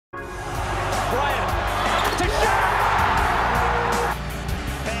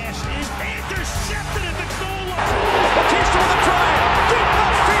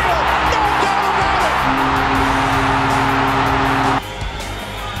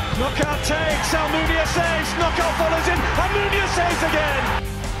Knockout takes, Almunia saves, knockout follows in, Almunia saves again.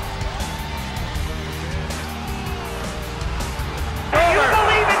 You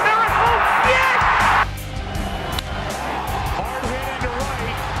believe in miracles? Yes! Hard hit into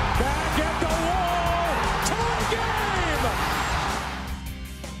right, back at the wall, tie game.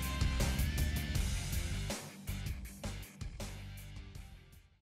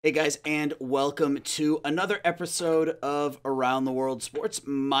 Hey guys, and welcome to another episode of Around the World Sports.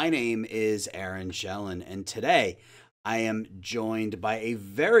 My name is Aaron Schellen, and today I am joined by a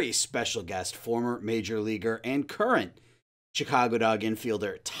very special guest, former major leaguer and current Chicago Dog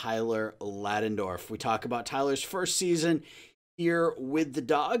infielder Tyler Ladendorf. We talk about Tyler's first season here with the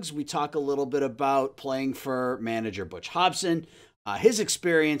Dogs. We talk a little bit about playing for manager Butch Hobson, his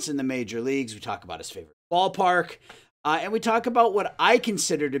experience in the major leagues. We talk about his favorite ballpark. And we talk about what I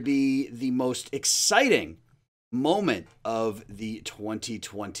consider to be the most exciting moment of the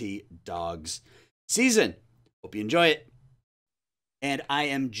 2020 Dogs season. Hope you enjoy it. And I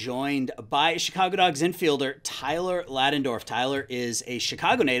am joined by Chicago Dogs infielder Tyler Ladendorf. Tyler is a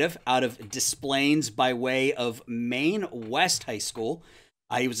Chicago native out of Des Plaines by way of Maine West High School.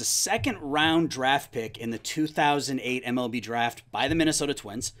 He was a second-round draft pick in the 2008 MLB draft by the Minnesota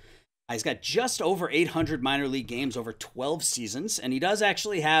Twins. He's got just over 800 minor league games over 12 seasons, and he does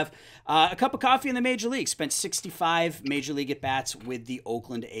actually have a cup of coffee in the major league. Spent 65 major league at-bats with the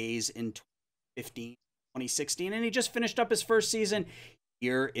Oakland A's in 2016, and he just finished up his first season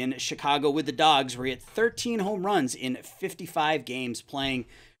here in Chicago with the Dogs, where he had 13 home runs in 55 games,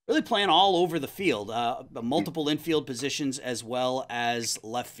 really playing all over the field, multiple infield positions as well as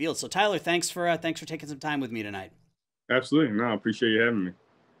left field. So, Tyler, thanks for taking some time with me tonight. Absolutely. No, I appreciate you having me.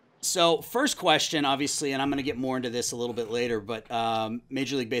 So first question, obviously, and I'm going to get more into this a little bit later, but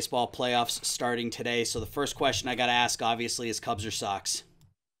Major League Baseball playoffs starting today. So the first question I got to ask, obviously, is Cubs or Sox?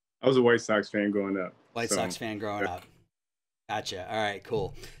 I was a White Sox fan growing up. White Sox fan growing up. Gotcha. All right,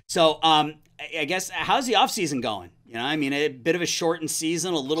 cool. So I guess, how's the offseason going? You know, I mean, a bit of a shortened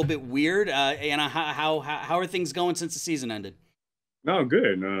season, a little bit weird. How are things going since the season ended? No,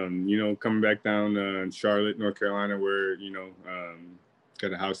 good. Coming back down in Charlotte, North Carolina, where,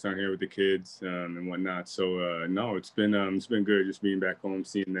 got a house down here with the kids and whatnot. So no, it's been good just being back home,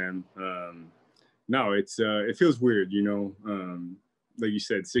 seeing them. It feels weird, like you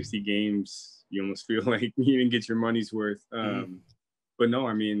said, 60 games, you almost feel like you didn't get your money's worth. But no,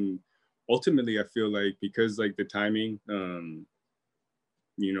 I mean, ultimately I feel like because like the timing,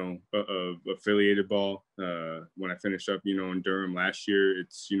 of affiliated ball, when I finished up, in Durham last year,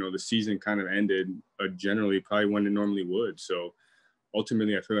 it's, the season kind of ended generally probably when it normally would. So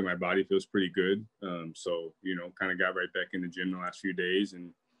ultimately, I feel like my body feels pretty good. So, kind of got right back in the gym the last few days.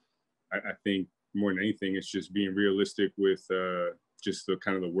 And I think more than anything, it's just being realistic with just the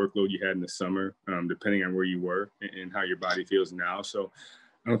kind of the workload you had in the summer, depending on where you were and how your body feels now. So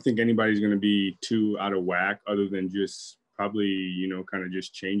I don't think anybody's going to be too out of whack other than just probably, kind of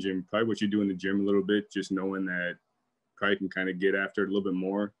just changing probably what you do in the gym a little bit, just knowing that probably can kind of get after it a little bit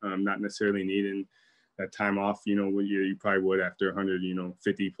more, not necessarily needing that time off, you probably would after 100,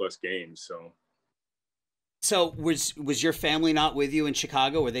 50 plus games. So was your family not with you in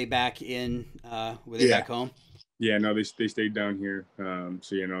Chicago? Were they back in? Were they back home? Yeah, no, they stayed down here.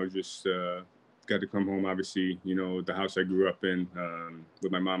 Just got to come home. Obviously, the house I grew up in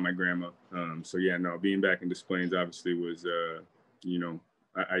with my mom, and my grandma. Being back in Des Plaines obviously was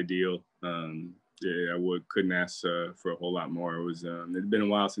ideal. Couldn't ask for a whole lot more. It was it'd been a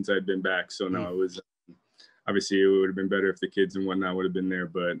while since I'd been back, so no, it was. Obviously, it would have been better if the kids and whatnot would have been there,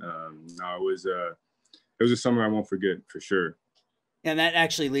 but no, it was a summer I won't forget for sure. And that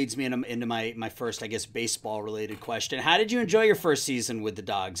actually leads me into my first, I guess, baseball related question. How did you enjoy your first season with the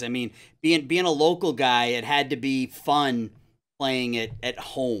Dogs? I mean, being a local guy, it had to be fun playing it at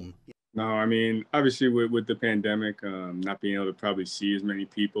home. No, I mean, obviously with the pandemic, not being able to probably see as many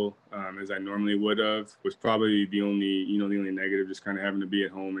people as I normally would have was probably the only negative, just kind of having to be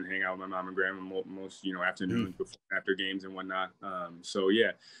at home and hang out with my mom and grandma most, afternoons before, after games and whatnot.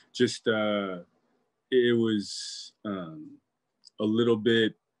 It was a little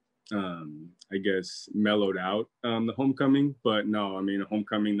bit, I guess, mellowed out, the homecoming, but no, I mean, a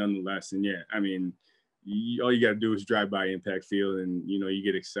homecoming nonetheless. And yeah, I mean, all you got to do is drive by Impact Field and, you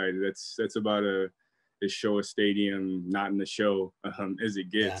get excited. That's about as show a stadium, not in the show as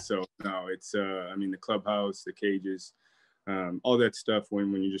it gets. Yeah. So no, it's, the clubhouse, the cages, all that stuff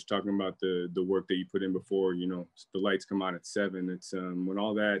when you're just talking about the work that you put in before, the lights come on at 7, it's when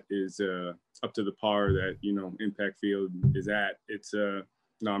all that is up to the par that, Impact Field is at, it's, it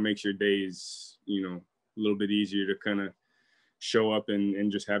makes your days, a little bit easier to kind of show up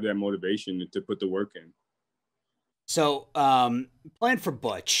and just have that motivation to put the work in. So, playing for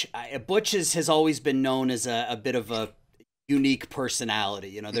Butch. Butch has always been known as a bit of a unique personality.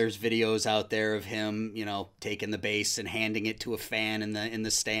 You know, there's videos out there of him, you know, taking the base and handing it to a fan in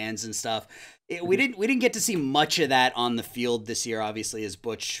the stands and stuff. We didn't get to see much of that on the field this year, obviously, as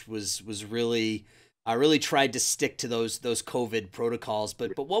Butch was really really tried to stick to those COVID protocols.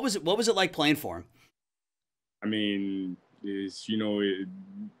 But what was it like playing for him? I mean, the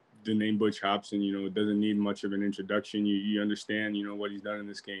name Butch Hobson, it doesn't need much of an introduction. You understand, what he's done in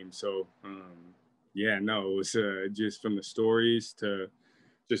this game. So, yeah, no, it was just from the stories to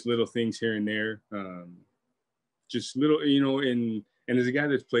just little things here and there. Just little, and as a guy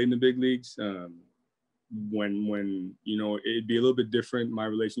that's played in the big leagues, when it'd be a little bit different, my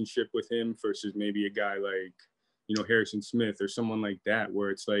relationship with him versus maybe a guy like, Harrison Smith or someone like that, where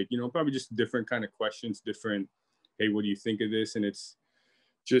it's like, probably just different kind of questions, different, hey, what do you think of this? And it's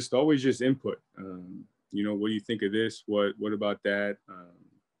just always just input. What do you think of this? What about that?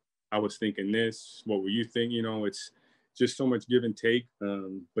 I was thinking this. What were you thinking? It's just so much give and take.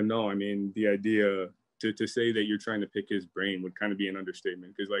 But no, I mean, the idea to say that you're trying to pick his brain would kind of be an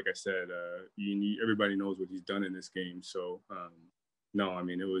understatement. Because like I said, everybody knows what he's done in this game. So no, I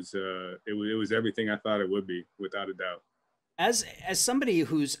mean, it was everything I thought it would be, without a doubt. As somebody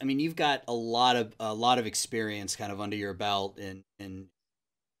who's, I mean, you've got a lot of experience kind of under your belt in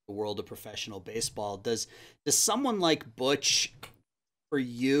the world of professional baseball. Does someone like Butch, for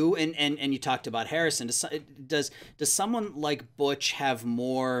you, and you talked about Harrison, does someone like Butch have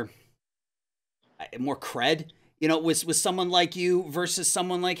more cred? Was someone like you versus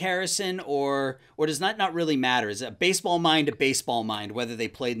someone like Harrison, or does that not really matter? Is a baseball mind a baseball mind, whether they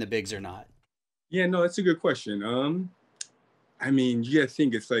played in the bigs or not? Yeah, no, that's a good question. I mean, I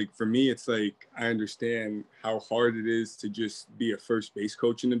think it's like, for me, it's like, I understand how hard it is to just be a first base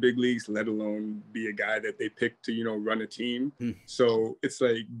coach in the big leagues, let alone be a guy that they pick to, run a team. So it's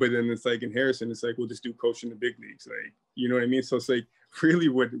like, but then it's like in Harrison, it's like, well, just do coach in the big leagues. Like, you know what I mean? So it's like, really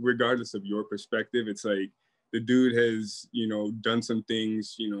regardless of your perspective, it's like the dude has, done some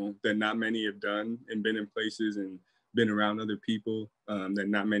things, that not many have done, and been in places and been around other people that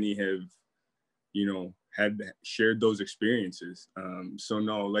not many have, had shared those experiences. So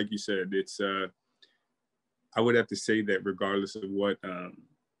no, like you said, it's I would have to say that regardless of what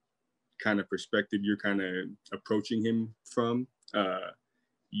kind of perspective you're kind of approaching him from,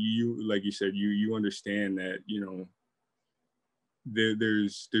 you, like you said, you understand that,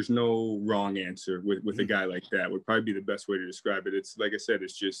 there's no wrong answer with a guy like that, would probably be the best way to describe it. It's like I said,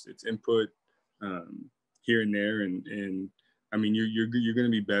 it's input here and there, and I mean, you're going to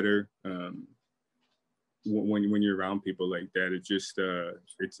be better when you're around people like that. It just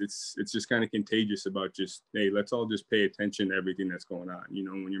it's just kind of contagious about just, hey, let's all just pay attention to everything that's going on.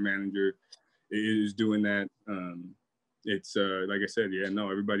 When your manager is doing that, it's like I said, yeah,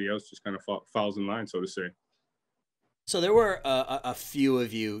 no, everybody else just kind of falls in line, so to say. So there were a few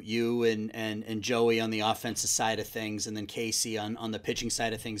of you and Joey on the offensive side of things, and then Casey on the pitching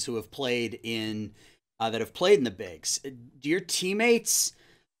side of things, who have played in the bigs. Do your teammates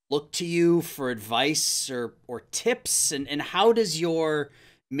look to you for advice or tips, and how does your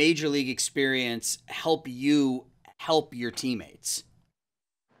major league experience help you help your teammates?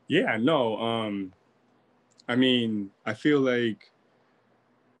 Yeah, no, I mean, I feel like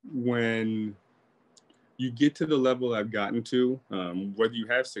when you get to the level I've gotten to, whether you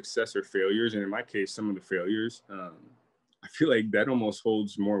have success or failures, and in my case, some of the failures, I feel like that almost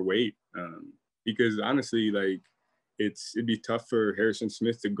holds more weight, because honestly, like, it'd be tough for Harrison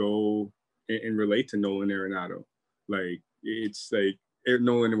Smith to go and relate to Nolan Arenado. Like, it's like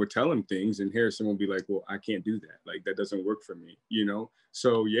Nolan would tell him things, and Harrison will be like, well, I can't do that. Like, that doesn't work for me,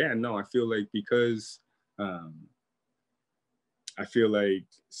 So yeah, no, I feel like because I feel like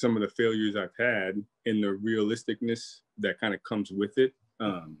some of the failures I've had and the realisticness that kind of comes with it,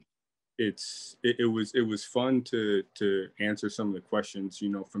 it was fun to answer some of the questions,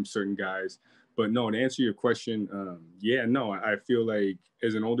 from certain guys. But no, to answer your question, yeah, no, I feel like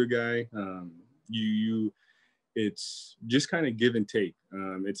as an older guy, it's just kind of give and take.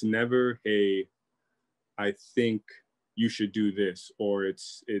 It's never, hey, I think you should do this, or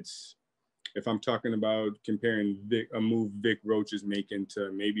it's if I'm talking about comparing a move Vic Roach is making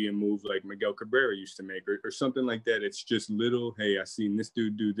to maybe a move like Miguel Cabrera used to make, or something like that. It's just little, hey, I seen this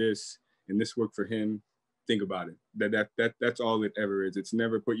dude do this, and this worked for him. Think about it. That's all it ever is. It's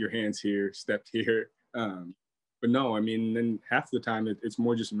never put your hands here, stepped here. But no, I mean, then half the time it's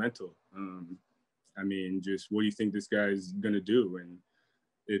more just mental. I mean, just what do you think this guy's gonna do? And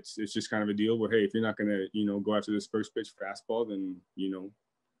it's just kind of a deal where, hey, if you're not going to, go after this first pitch fastball, then,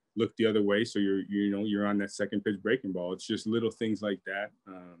 look the other way. So you're on that second pitch breaking ball. It's just little things like that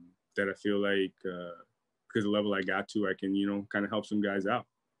that I feel like because the level I got to, I can, kind of help some guys out.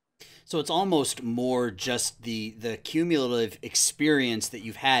 So it's almost more just the cumulative experience that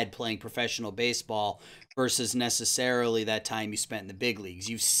you've had playing professional baseball versus necessarily that time you spent in the big leagues.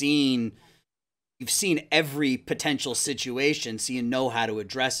 You've seen every potential situation, so you know how to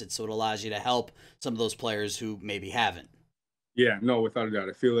address it. So it allows you to help some of those players who maybe haven't. Yeah, no, without a doubt.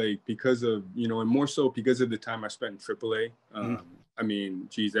 I feel like because of, and more so because of the time I spent in AAA. I mean,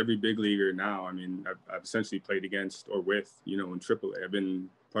 geez, every big leaguer now, I mean, I've essentially played against or with, in AAA. I've been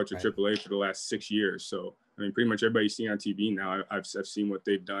part of AAA for the last 6 years. So, I mean, pretty much everybody you see on TV now, I've seen what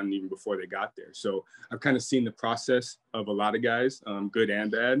they've done even before they got there. So I've kind of seen the process of a lot of guys, good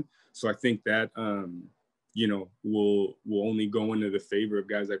and bad. So I think that, will only go into the favor of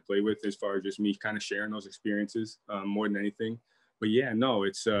guys I play with as far as just me kind of sharing those experiences more than anything. But yeah, no,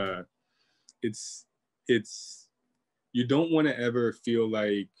 it's you don't want to ever feel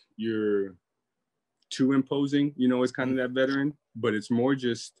like you're too imposing, as kind of that veteran, but it's more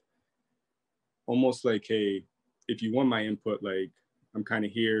just almost like, hey, if you want my input, like I'm kind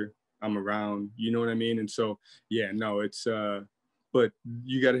of here, I'm around, you know what I mean? And so, yeah, no, it's, but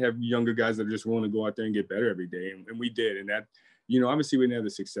you got to have younger guys that are just willing to go out there and get better every day. And we did. And that, obviously we didn't have the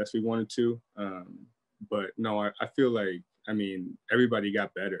success we wanted to. But no, I feel like, I mean, everybody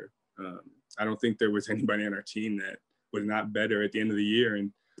got better. I don't think there was anybody on our team that was not better at the end of the year.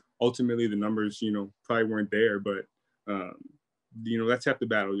 And ultimately the numbers, probably weren't there, but, that's half the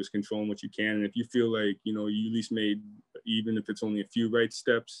battle, just controlling what you can. And if you feel like, you at least made, even if it's only a few right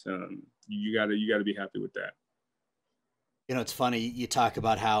steps, you gotta be happy with that. It's funny, you talk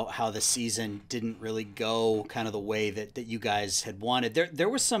about how the season didn't really go kind of the way that you guys had wanted. There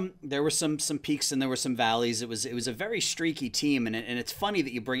were some peaks and there were some valleys. It was a very streaky team, and it's funny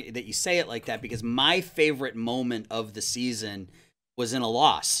that you say it like that, because my favorite moment of the season was in a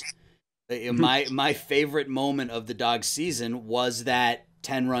loss. My favorite moment of the Dogs season was that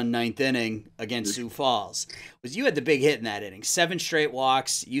 10-run ninth inning against Sioux Falls. Was you had the big hit in that inning. 7 straight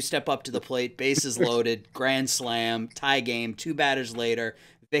walks, you step up to the plate, bases loaded, grand slam, tie game, 2 batters later,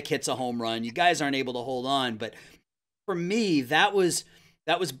 Vic hits a home run. You guys aren't able to hold on, but for me, that was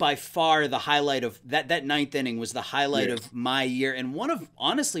by far the highlight of that ninth inning was the highlight of my year, and one of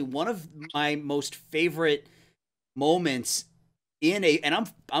my most favorite moments and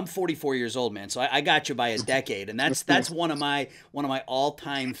I'm 44 years old, man. So I got you by a decade, and that's one of my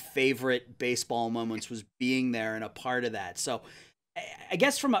all-time favorite baseball moments, was being there and a part of that. So I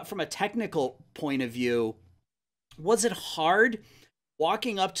guess from a technical point of view, was it hard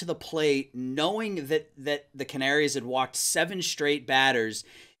walking up to the plate, knowing that the Canaries had walked 7 straight batters,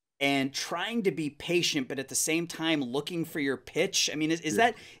 and trying to be patient, but at the same time looking for your pitch? I mean, is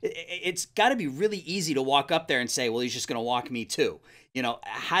that, it's got to be really easy to walk up there and say, well, he's just going to walk me too.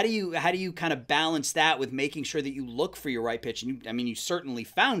 How do you kind of balance that with making sure that you look for your right pitch? And you certainly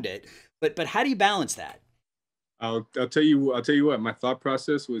found it, but how do you balance that? I'll tell you what, my thought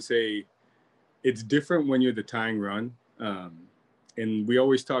process was, hey, it's different when you're the tying run. And we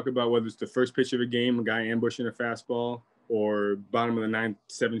always talk about whether it's the first pitch of a game, a guy ambushing a fastball, or bottom of the ninth,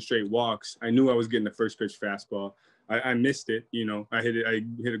 7 straight walks. I knew I was getting the first pitch fastball. I missed it, I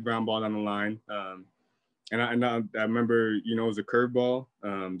hit a ground ball down the line. And I remember, it was a curveball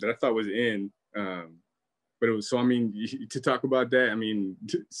that I thought was in. But it was, so, to talk about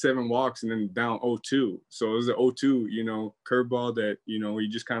that, 7 walks and then down 0-2. So it was an 0-2, curveball that, he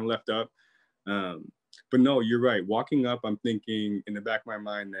just kind of left up. But no, you're right. Walking up, I'm thinking in the back of my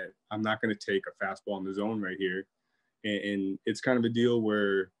mind that I'm not going to take a fastball in the zone right here. And it's kind of a deal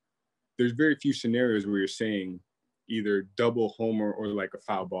where there's very few scenarios where you're saying either double homer or like a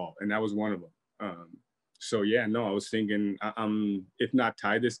foul ball. And that was one of them. So yeah, no, I was thinking I'm if not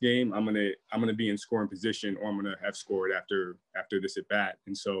tie this game, I'm gonna be in scoring position, or I'm gonna have scored after this at bat.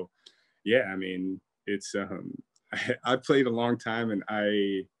 And so, yeah, it's I played a long time, and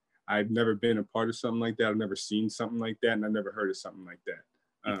I've never been a part of something like that. I've never seen something like that, and I've never heard of something like that.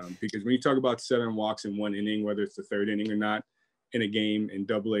 Because when you talk about 7 walks in 1 inning, whether it's the 3rd inning or not, in a game in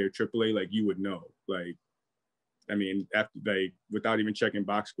AA or AAA, like, you would know. Like, after, without even checking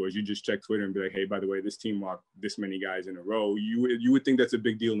box scores, you just check Twitter and be like, hey, by the way, this team walked this many guys in a row. You would think that's a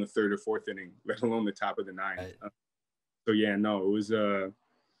big deal in the 3rd or 4th inning, let alone the top of the 9th. Right. So yeah, no, it was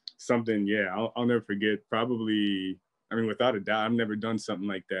something. Yeah, I'll never forget. Probably, without a doubt, I've never done something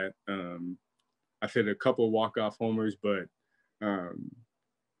like that. I've hit a couple walk-off homers, but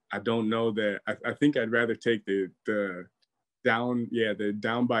I don't know that. I think I'd rather take the the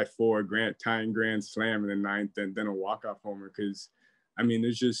down by 4 tying grand slam in the ninth, and then a walk-off homer. Because I mean,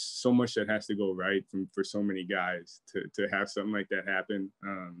 there's just so much that has to go right for so many guys to have something like that happen.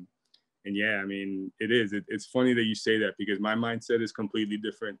 And yeah, I mean, it's funny that you say that, because my mindset is completely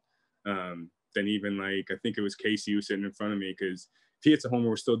different than even, like, I think it was Casey who sitting in front of me, because if he hits a homer,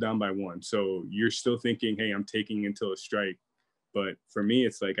 we're still down by 1. So you're still thinking, hey, I'm taking until a strike. But for me,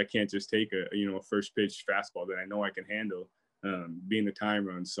 it's like, I can't just take a first pitch fastball that I know I can handle, being the time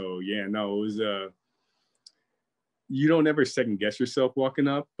run. So yeah, no, it was, you don't ever second guess yourself walking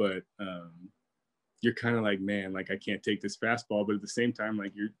up, but you're kind of like, man, like, I can't take this fastball. But at the same time,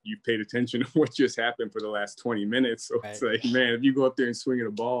 like, you've paid attention to what just happened for the last 20 minutes. So It's like, man, if you go up there and swing at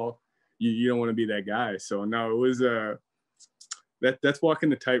a ball, you don't want to be that guy. So no, it was that's walking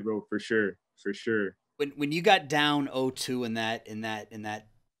the tightrope for sure. When you got down 0-2 in that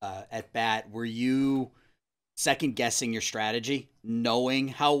at bat, were you second guessing your strategy, knowing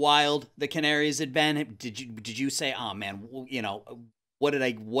how wild the Canaries had been? Did you say, oh man, what did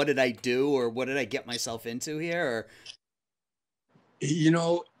I do, or what did I get myself into here? Or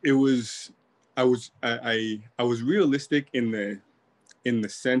it was, I was realistic in the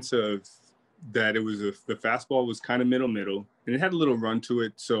sense of that it was the fastball was kind of middle, and it had a little run to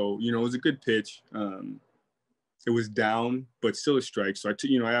it. So, it was a good pitch. It was down, but still a strike. So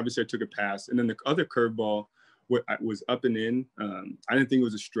I obviously took a pass, and then the other curveball was up and in. I didn't think it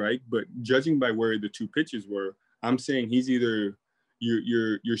was a strike, but judging by where the two pitches were, I'm saying he's either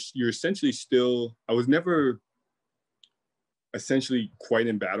you're essentially still. I was never essentially quite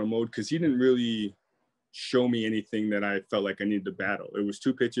in battle mode, because he didn't really show me anything that I felt like I needed to battle. It was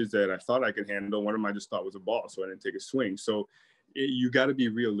two pitches that I thought I could handle. One of them I just thought was a ball, so I didn't take a swing. So you got to be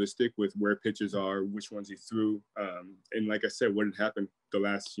realistic with where pitches are, which ones he threw. And like I said, what had happened the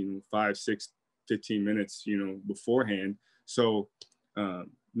last, 5, 6, 15 minutes, beforehand. So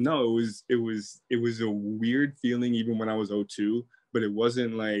no, it was a weird feeling even when I was 0-2, but it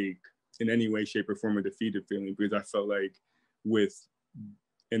wasn't like in any way, shape, or form a defeated feeling, because I felt like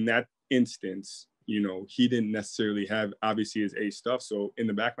in that instance, he didn't necessarily have obviously his A stuff. So in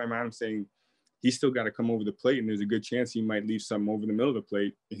the back of my mind, I'm saying he's still got to come over the plate, and there's a good chance he might leave something over the middle of the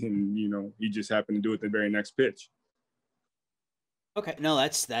plate, and he just happened to do it the very next pitch. Okay, no,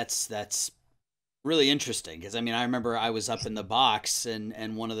 that's really interesting, because I mean, I remember I was up in the box,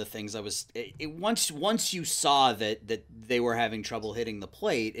 and one of the things once you saw that they were having trouble hitting the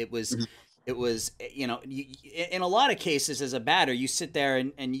plate, it was in a lot of cases as a batter, you sit there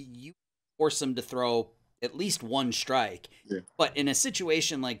and you force them to throw at least one strike. Yeah. But in a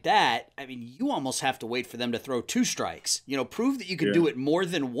situation like that, I mean, you almost have to wait for them to throw 2 strikes. Prove that you can do it more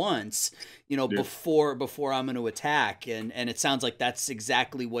than once, before I'm going to attack. And it sounds like that's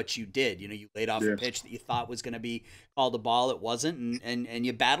exactly what you did. You laid off a pitch that you thought was going to be called a ball. It wasn't. And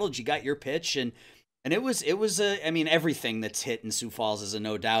you battled, you got your pitch, and it was I mean, everything that's hit in Sioux Falls is a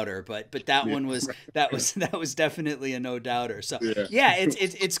no doubter, but that one was that was definitely a no doubter. So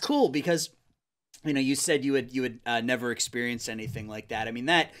it's cool, because you said you had never experienced anything like that. I mean,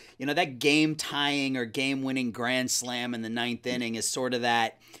 that game tying or game winning grand slam in the 9th inning is sort of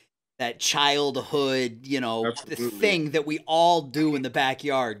that childhood, the thing that we all do in the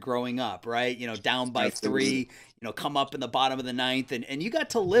backyard growing up, right? Down by 3, come up in the bottom of the 9th, and you got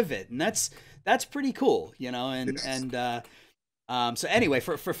to live it, and that's pretty cool, so anyway,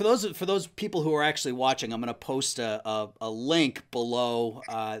 for those people who are actually watching, I'm going to post a link below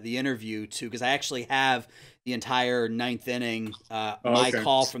the interview too, because I actually have the entire 9th inning.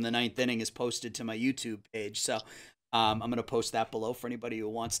 Call from the 9th inning is posted to my YouTube page, so I'm going to post that below for anybody who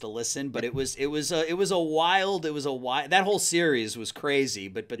wants to listen. But it was a wild. That whole series was crazy,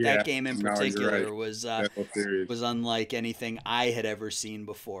 but that game in particular was unlike anything I had ever seen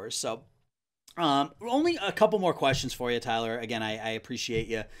before. So. Only a couple more questions for you, Tyler. Again, I appreciate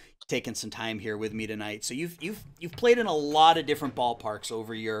you taking some time here with me tonight. So you've played in a lot of different ballparks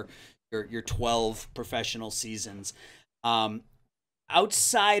over your 12 professional seasons.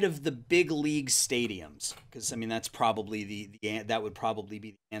 Outside of the big league stadiums, because I mean that's probably that would probably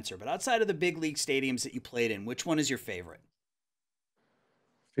be the answer. But outside of the big league stadiums that you played in, which one is your favorite?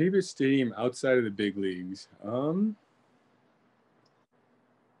 Favorite stadium outside of the big leagues?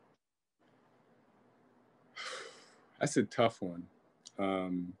 That's a tough one.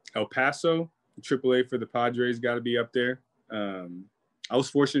 El Paso, AAA for the Padres, got to be up there. I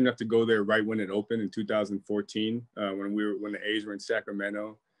was fortunate enough to go there right when it opened in 2014, when the A's were in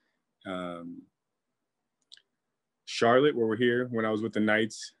Sacramento. Charlotte, where we're here, when I was with the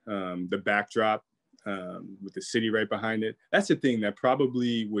Knights, the backdrop with the city right behind it. That's the thing that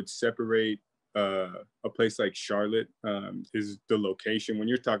probably would separate a place like Charlotte is the location. When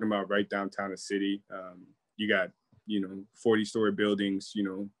you're talking about right downtown the city, you got, 40-story buildings,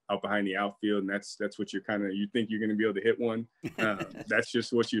 out behind the outfield. And that's what you think you're going to be able to hit one. That's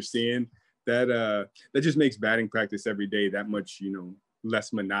just what you're seeing. That just makes batting practice every day that much,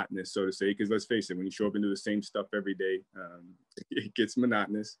 less monotonous, so to say. Because let's face it, when you show up and do the same stuff every day, it gets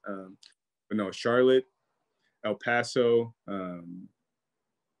monotonous. But no, Charlotte, El Paso. I'll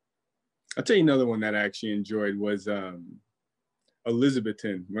tell you another one that I actually enjoyed was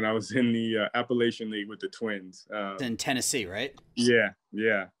Elizabethton, when I was in the Appalachian League with the Twins. In Tennessee, right? Yeah.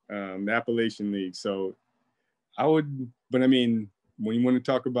 The Appalachian League. So but I mean, when you want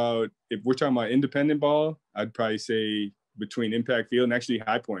to talk about, if we're talking about independent ball, I'd probably say between Impact Field and actually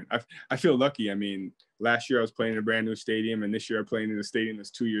High Point. I feel lucky. I mean, last year I was playing in a brand new stadium, and this year I'm playing in a stadium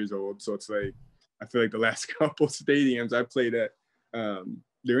that's 2 years old. So it's like, I feel like the last couple stadiums I played at,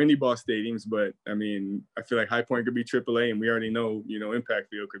 they're indie ball stadiums, but I mean, I feel like High Point could be AAA, and we already know, Impact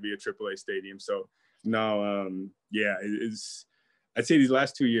Field could be a AAA stadium. So now, I'd say these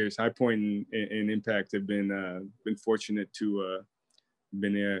last 2 years, High Point and Impact have been fortunate to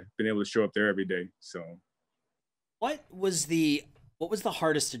been able to show up there every day. So, what was the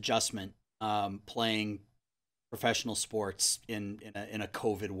hardest adjustment playing professional sports in a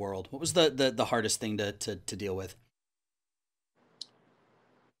COVID world? What was the hardest thing to deal with?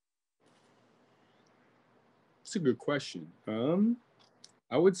 That's a good question.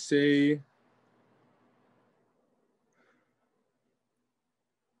 I would say,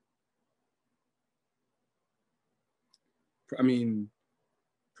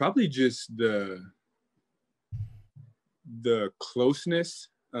 probably just the closeness.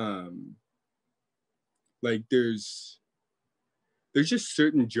 Like there's just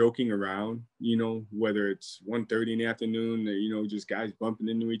certain joking around, whether it's 1:30 in the afternoon, or, just guys bumping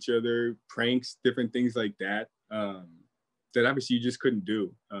into each other, pranks, different things like that, that obviously you just couldn't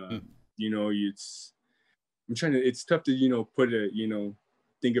do. It's tough to,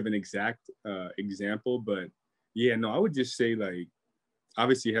 think of an exact example, but yeah, no, I would just say, like,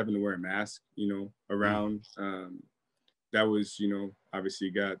 obviously having to wear a mask, around, that was, obviously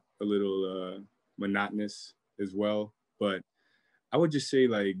got a little monotonous as well. But I would just say,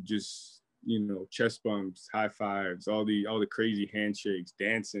 like, just, chest bumps, high fives, all the crazy handshakes,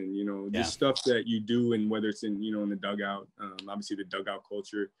 dancing, just stuff that you do. And whether it's in, in the dugout, obviously the dugout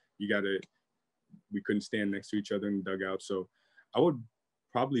culture, we couldn't stand next to each other in the dugout. So I would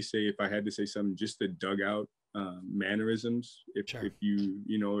probably say, if I had to say something, just the dugout mannerisms, if you,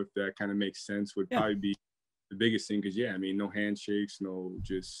 if that kind of makes sense, would probably be the biggest thing. Because no handshakes, no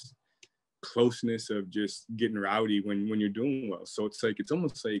just closeness of just getting rowdy when you're doing well. So it's like, it's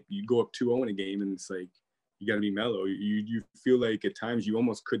almost like you go up 2-0 in a game, and it's like you got to be mellow. You feel like at times you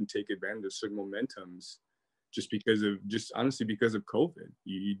almost couldn't take advantage of certain momentums, honestly because of COVID.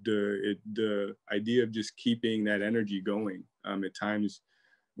 The idea of just keeping that energy going, at times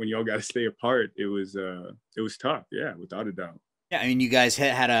when y'all got to stay apart, it was tough. Yeah, without a doubt. Yeah, I mean, you guys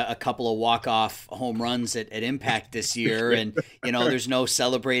had a couple of walk-off home runs at Impact this year, and there's no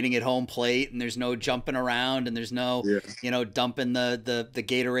celebrating at home plate, and there's no jumping around, and there's no dumping the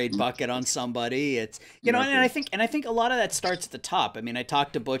Gatorade bucket on somebody. It's and I think a lot of that starts at the top. I mean, I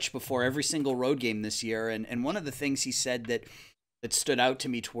talked to Butch before every single road game this year, and one of the things he said that stood out to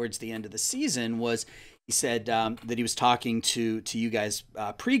me towards the end of the season was, he said that he was talking to you guys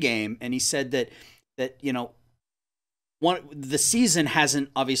pregame, and he said that the season hasn't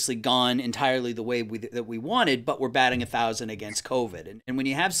obviously gone entirely the way that we wanted, but we're batting 1,000 against COVID. And when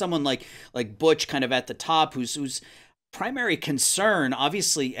you have someone like Butch kind of at the top, whose primary concern,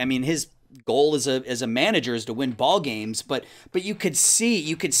 obviously, I mean, his goal as a manager is to win ball games, but you could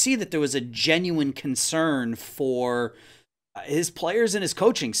see that there was a genuine concern for his players and his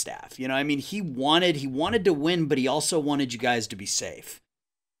coaching staff. I mean, he wanted to win, but he also wanted you guys to be safe.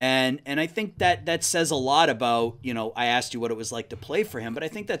 And I think that says a lot about, I asked you what it was like to play for him, but I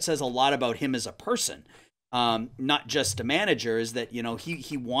think that says a lot about him as a person, not just a manager, is that,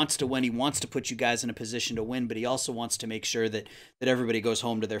 he wants to win. He wants to put you guys in a position to win, but he also wants to make sure that everybody goes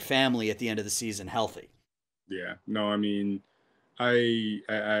home to their family at the end of the season healthy. Yeah, no, I mean,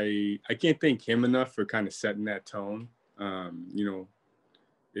 I can't thank him enough for kind of setting that tone.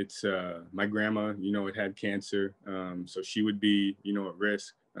 It's my grandma, it had cancer. So she would be, at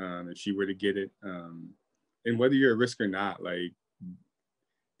risk if she were to get it. And whether you're at risk or not, like,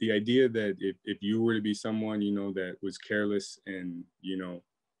 the idea that if you were to be someone, that was careless and,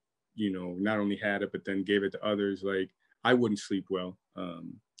 not only had it, but then gave it to others, like, I wouldn't sleep well.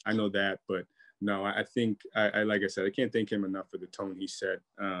 I know that, but no, I think like I said, I can't thank him enough for the tone he set.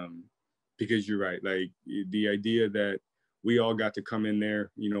 because you're right. Like the idea that we all got to come in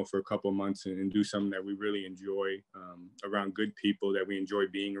there, you know, for a couple of months and do something that we really enjoy, around good people that we enjoy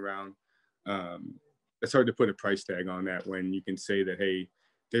being around. It's hard to put a price tag on that when you can say that, hey,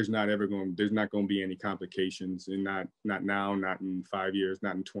 there's not going to be any complications, and not now, not in 5 years,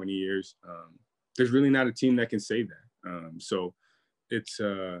 not in 20 years. There's really not a team that can say that. So it's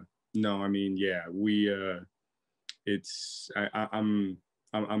no, I mean, yeah,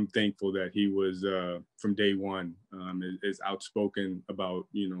 I'm thankful that he was from day one is outspoken about,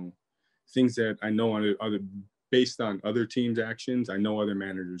 you know, things that I know on other based on other teams' actions. I know other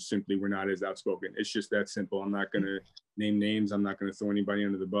managers simply were not as outspoken. It's just that simple. I'm not going to name names. I'm not going to throw anybody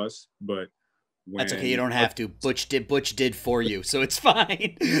under the bus. But that's okay. You don't have to. Butch did for you, so it's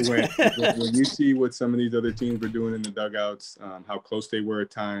fine. when you see what some of these other teams were doing in the dugouts, how close they were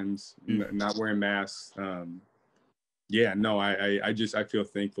at times, not wearing masks. Yeah, no, I feel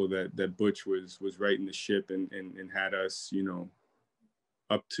thankful that Butch was righting the ship and had us, you know,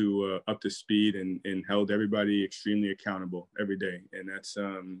 up to speed and held everybody extremely accountable every day. And that's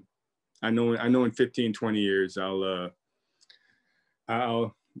I know in 15, 20 years I'll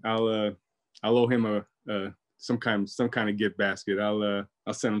owe him some kind of gift basket.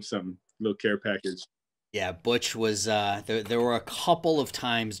 I'll send him something, a little care package. Yeah, Butch was there were a couple of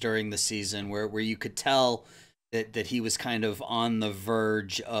times during the season where you could tell that he was kind of on the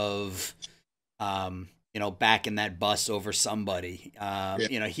verge of you know, backing that bus over somebody.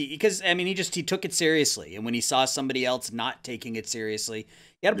 You know, because I mean, he took it seriously, and when he saw somebody else not taking it seriously,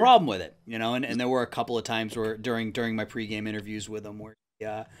 he had a problem with it. You know, and there were a couple of times where during my pregame interviews with him where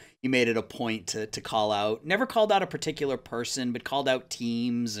he made it a point to call out, never called out a particular person, but called out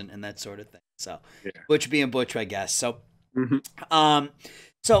teams and that sort of thing. So Butch being Butch, I guess. So,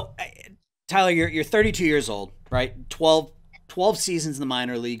 so Tyler, you're 32 years old, right? 12 seasons in the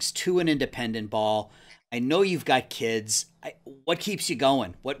minor leagues, 2 in independent ball. I know you've got kids. What keeps you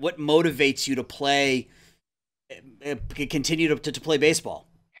going? What motivates you to play, continue to play baseball?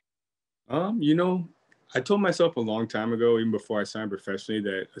 You know, I told myself a long time ago, even before I signed professionally,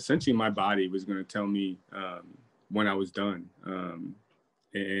 that essentially my body was going to tell me when I was done,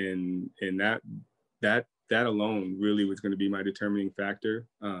 and that alone really was going to be my determining factor.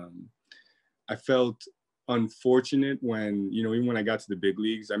 I felt unfortunate when, you know, even when I got to the big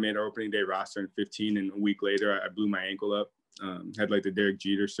leagues, I made our opening day roster in 15, and a week later I blew my ankle up, had like the Derek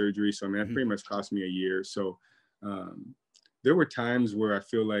Jeter surgery. So I mean, that pretty much cost me a year. So there were times where I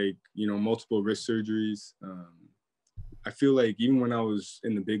feel like, you know, multiple wrist surgeries. I feel like even when I was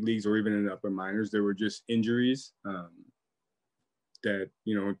in the big leagues or even in the upper minors, there were just injuries that,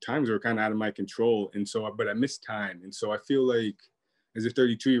 you know, times were kind of out of my control. And so, but I missed time. And so I feel like as a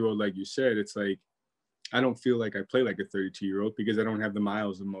 32-year-old, like you said, it's like, I don't feel like I play like a 32-year-old because I don't have the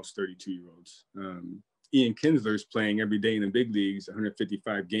miles of most 32-year-olds. Ian Kinsler's playing every day in the big leagues,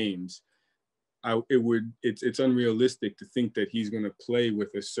 155 games. It's unrealistic to think that he's going to play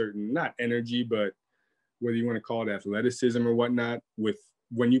with a certain, not energy, but whether you want to call it athleticism or whatnot,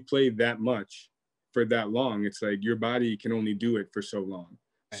 when you play that much for that long, it's like your body can only do it for so long.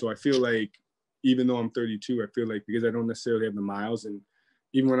 Right. So I feel like even though I'm 32, I feel like because I don't necessarily have the miles, and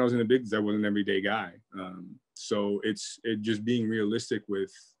even when I was in the bigs, I was an everyday guy. So it just being realistic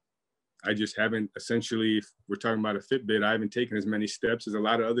with, I just haven't, essentially, if we're talking about a Fitbit, I haven't taken as many steps as a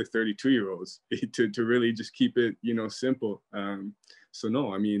lot of other 32-year-olds to really just keep it, you know, simple. So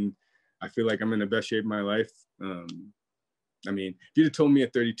no, I mean, I feel like I'm in the best shape of my life. I mean, if you'd have told me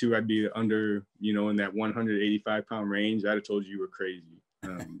at 32, I'd be under, you know, in that 185-pound range, I'd have told you were crazy.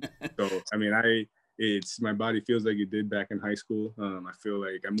 So, I mean, my body feels like it did back in high school. I feel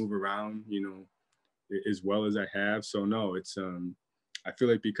like I move around, you know, as well as I have. So no, it's, I feel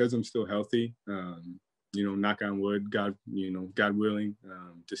like because I'm still healthy, you know, knock on wood, God willing,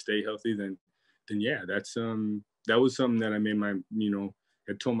 to stay healthy, then yeah, that was something that I made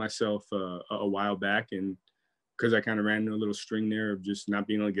had told myself a while back. And because I kind of ran into a little string there of just not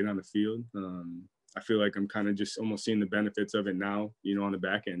being able to get on the field, I feel like I'm kind of just almost seeing the benefits of it now, you know, on the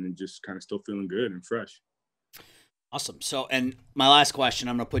back end, and just kind of still feeling good and fresh. Awesome. So, and my last question,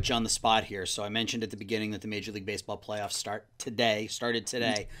 I'm going to put you on the spot here. So I mentioned at the beginning that the Major League Baseball playoffs started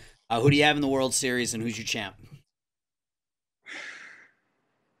today. Who do you have in the World Series, and who's your champ?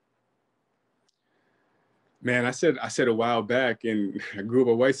 Man, I said a while back, and I grew up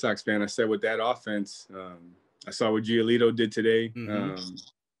a White Sox fan. I said with that offense, I saw what Giolito did today. Mm-hmm.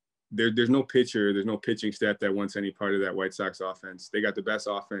 There's no pitcher, there's no pitching staff that wants any part of that White Sox offense. They got the best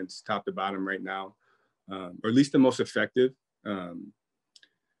offense top to bottom right now, or at least the most effective. To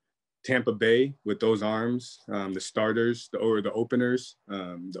Tampa Bay with those arms, the starters or the openers,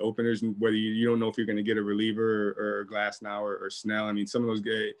 whether you don't know if you're going to get a reliever or Glasnow or Snell. I mean, some of those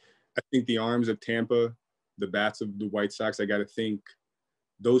guys, I think the arms of Tampa, the bats of the White Sox, I got to think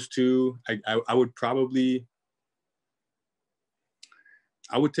those two, I would probably,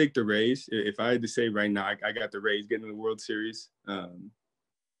 I would take the Rays. If I had to say right now, I got the Rays getting the World Series.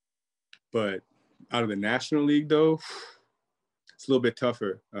 But out of the National League, though, it's a little bit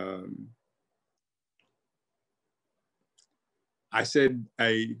tougher.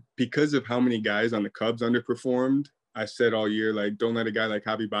 Because of how many guys on the Cubs underperformed, I said all year, like, don't let a guy like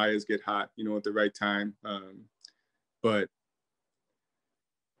Javi Baez get hot, at the right time. But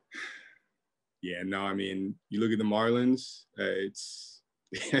yeah, no, I mean, you look at the Marlins,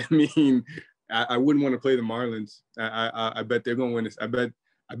 I wouldn't want to play the Marlins. I bet they're going to win this. I bet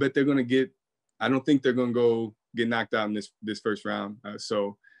they're going to I don't think they're going to go get knocked out in this first round.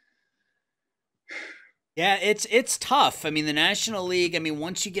 Yeah, it's tough. I mean, the National League, I mean,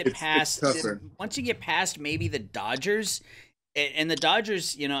 once you get past maybe the Dodgers, and the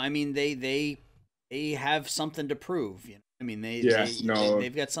Dodgers, I mean, they have something to prove, I mean,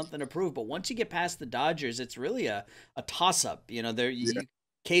 they've got something to prove, but once you get past the Dodgers, it's really a toss-up.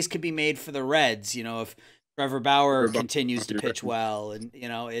 Case could be made for the Reds, if Trevor Bauer continues to pitch well, and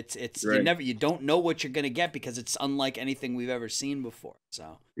it's right. you don't know what you're going to get because it's unlike anything we've ever seen before.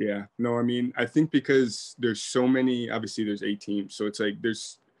 So yeah, no, I mean, I think because there's so many, obviously there's 8 teams, so it's like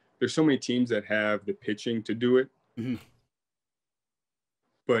there's so many teams that have the pitching to do it. Mm-hmm.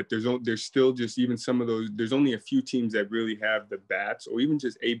 But there's still just even some of those, there's only a few teams that really have the bats or even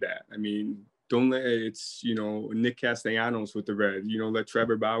just a bat. I mean, don't let it's, Nick Castellanos with the Reds, let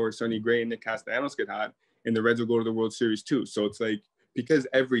Trevor Bauer, Sonny Gray, and Nick Castellanos get hot, and the Reds will go to the World Series too. So it's like, because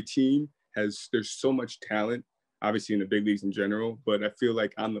every team there's so much talent, obviously in the big leagues in general, but I feel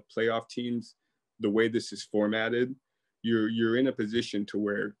like on the playoff teams, the way this is formatted, you're in a position to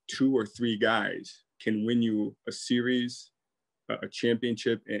where 2 or 3 guys can win you a series, a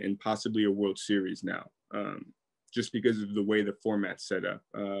championship, and possibly a World Series now, just because of the way the format's set up.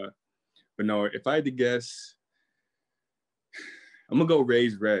 But no, if I had to guess, I'm gonna go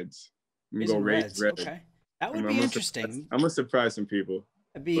Rays Reds. Reds. Okay, that would be interesting. I'm gonna surprise some people.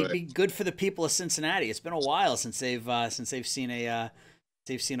 It'd be good for the people of Cincinnati. It's been a while since they've seen a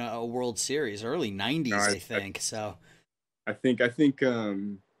World Series, early '90s, I think. So, I think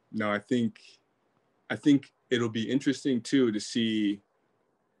it'll be interesting too to see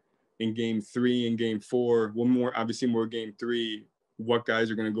in Game 3 and Game 4, more Game 3, what guys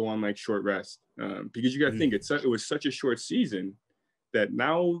are going to go on like short rest, because you got to think it was such a short season that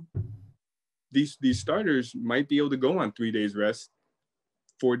now these starters might be able to go on 3 days rest,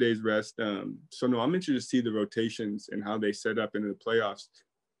 4 days rest. So no, I'm interested to see the rotations and how they set up into the playoffs,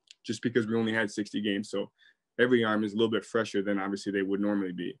 just because we only had 60 games, so every arm is a little bit fresher than obviously they would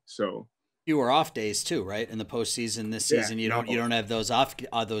normally be. So fewer off days too, right? In the postseason this season, you don't have those off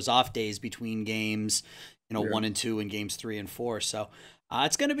days between games, 1 and 2 and games 3 and 4. So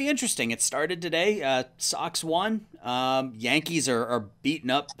it's going to be interesting. It started today. Sox won. Yankees are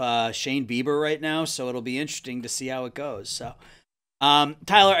beating up Shane Bieber right now, so it'll be interesting to see how it goes. So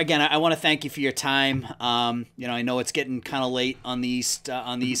Tyler, again, I want to thank you for your time. I know it's getting kind of late on the East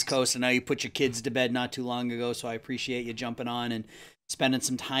Coast. I know you put your kids to bed not too long ago, so I appreciate you jumping on and spending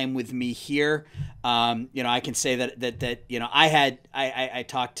some time with me here. I can say that I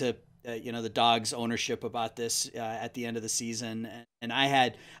talked to the Dogs ownership about this at the end of the season, and I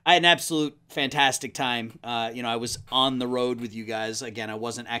had an absolute fantastic time. I was on the road with you guys. Again, I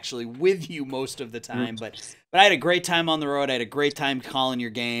wasn't actually with you most of the time, but I had a great time on the road. I had a great time calling your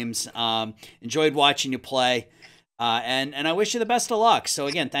games. Enjoyed watching you play, and I wish you the best of luck. So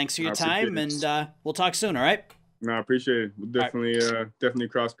again, thanks for your time, and we'll talk soon. All right. No, I appreciate it. We'll definitely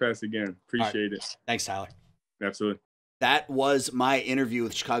cross paths again. Appreciate it. Thanks, Tyler. Absolutely. That was my interview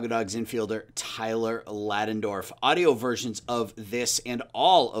with Chicago Dogs infielder Tyler Ladendorf. Audio versions of this and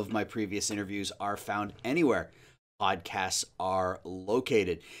all of my previous interviews are found anywhere podcasts are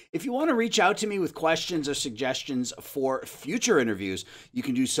located. If you want to reach out to me with questions or suggestions for future interviews, you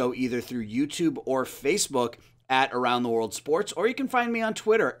can do so either through YouTube or Facebook at Around the World Sports, or you can find me on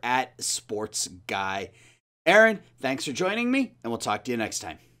Twitter at SportsGuyAaron. Thanks for joining me, and we'll talk to you next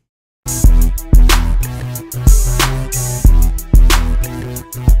time.